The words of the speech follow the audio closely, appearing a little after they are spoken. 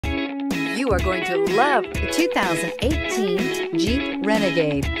You are going to love the 2018 Jeep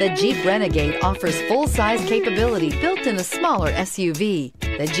Renegade. The Jeep Renegade offers full-size capability built in a smaller SUV.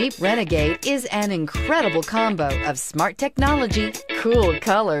 The Jeep Renegade is an incredible combo of smart technology, cool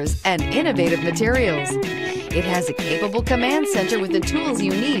colors, and innovative materials. It has a capable command center with the tools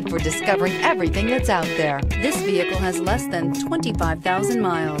you need for discovering everything that's out there. This vehicle has less than 25,000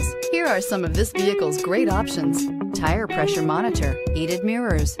 miles. Here are some of this vehicle's great options: tire pressure monitor, heated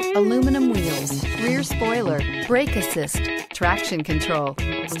mirrors, aluminum wheels, rear spoiler, brake assist, traction control,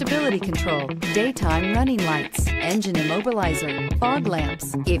 stability control, daytime running lights, engine immobilizer, fog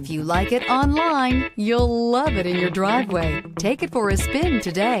lamps. If you like it online, you'll love it in your driveway. Take it for a spin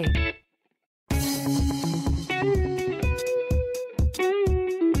today.